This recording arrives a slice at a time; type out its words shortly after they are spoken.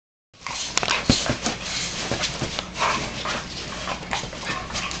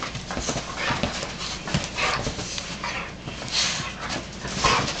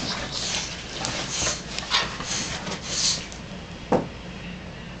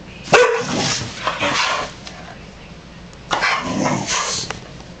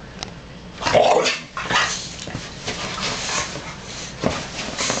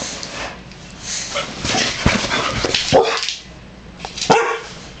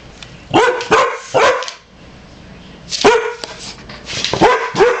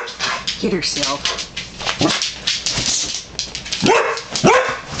Get herself.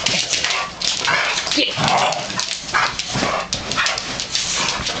 Get.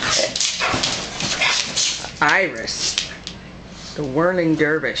 Iris, the whirling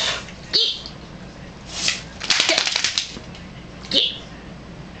dervish.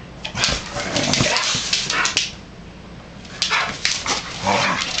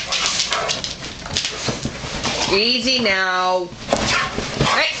 Easy now.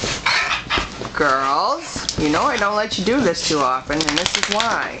 Hey, girls, you know I don't let you do this too often, and this is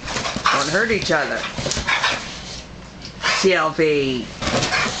why. Don't hurt each other. Silvee.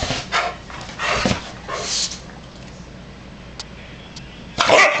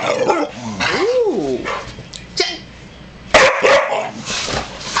 Ooh.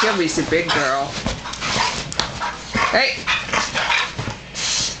 Silvee's a big girl. Hey.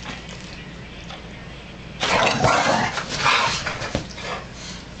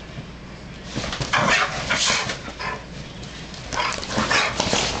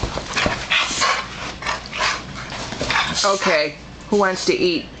 Okay, who wants to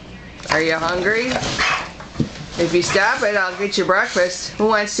eat? Are you hungry? If you stop it, I'll get you breakfast. Who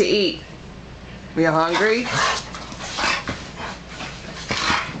wants to eat? Are you hungry?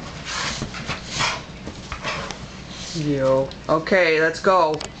 You. Okay, let's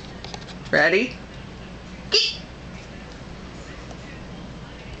go. Ready?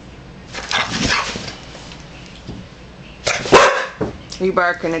 Are you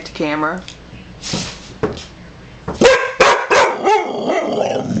barking at the camera?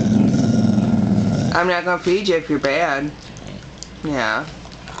 I'm not gonna feed you if you're bad. Yeah.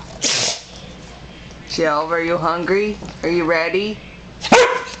 Silvee, are you hungry? Are you ready?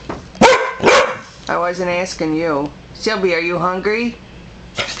 I wasn't asking you. Silvee, are you hungry?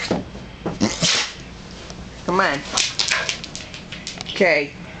 Come on.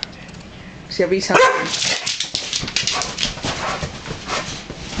 Okay. Silvee's hungry.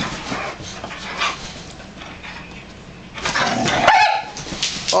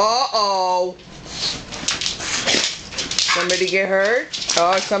 Uh-oh. Somebody get hurt?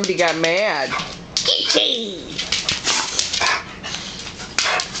 Oh, somebody got mad.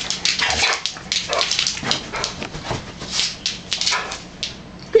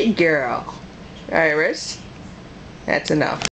 Good girl. Iris, that's enough.